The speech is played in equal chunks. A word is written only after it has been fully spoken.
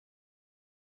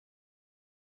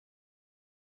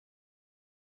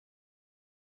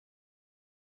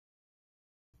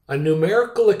A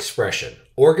numerical expression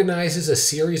organizes a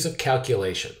series of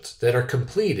calculations that are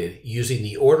completed using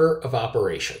the order of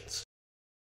operations.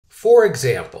 For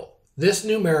example, this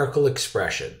numerical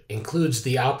expression includes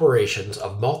the operations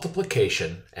of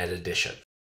multiplication and addition.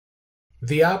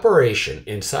 The operation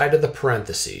inside of the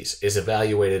parentheses is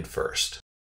evaluated first.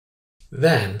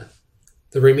 Then,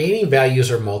 the remaining values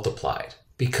are multiplied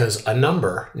because a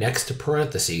number next to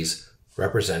parentheses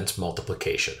represents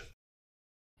multiplication.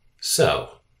 So,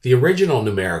 the original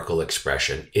numerical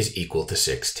expression is equal to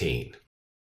 16.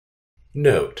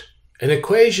 Note, an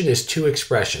equation is two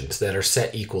expressions that are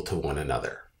set equal to one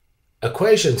another.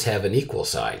 Equations have an equal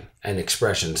sign, and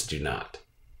expressions do not.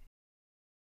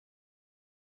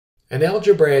 An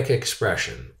algebraic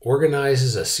expression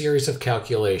organizes a series of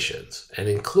calculations and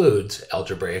includes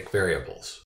algebraic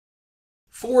variables.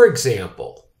 For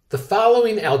example, the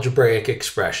following algebraic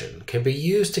expression can be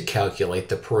used to calculate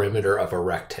the perimeter of a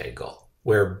rectangle,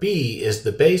 where b is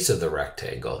the base of the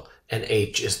rectangle and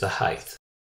h is the height.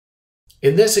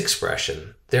 In this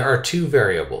expression, there are two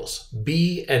variables,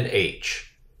 b and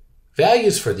h.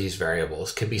 Values for these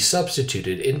variables can be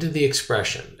substituted into the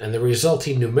expression, and the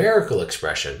resulting numerical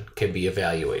expression can be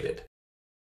evaluated.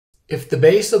 If the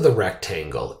base of the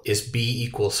rectangle is b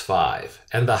equals 5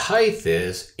 and the height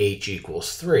is h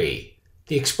equals 3,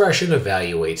 the expression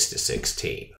evaluates to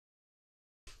 16.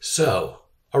 So,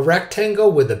 a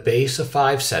rectangle with a base of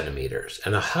 5 centimeters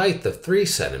and a height of 3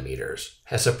 centimeters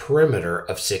has a perimeter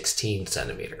of 16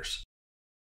 centimeters.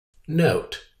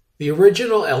 Note, the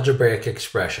original algebraic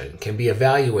expression can be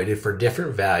evaluated for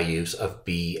different values of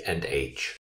b and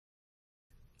h.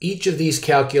 Each of these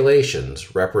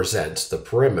calculations represents the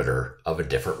perimeter of a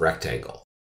different rectangle.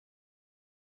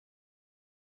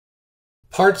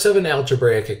 Parts of an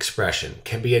algebraic expression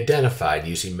can be identified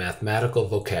using mathematical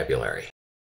vocabulary.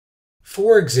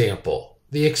 For example,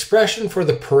 the expression for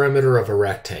the perimeter of a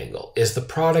rectangle is the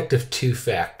product of two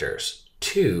factors,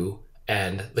 2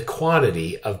 and the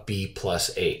quantity of b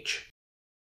plus h.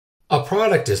 A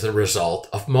product is the result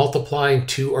of multiplying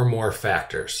two or more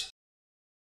factors.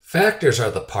 Factors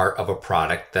are the part of a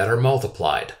product that are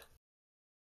multiplied.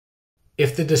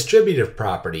 If the distributive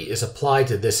property is applied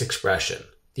to this expression,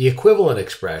 the equivalent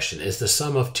expression is the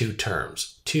sum of two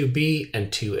terms, 2b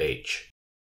and 2h.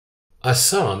 A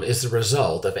sum is the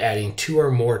result of adding two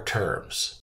or more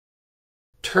terms.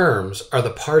 Terms are the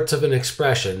parts of an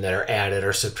expression that are added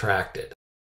or subtracted.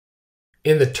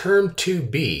 In the term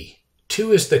 2b,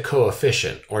 2 is the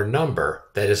coefficient or number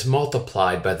that is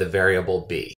multiplied by the variable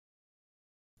b.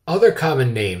 Other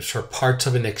common names for parts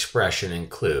of an expression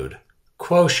include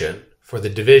quotient for the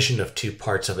division of two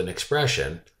parts of an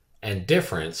expression and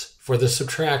difference for the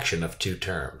subtraction of two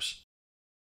terms.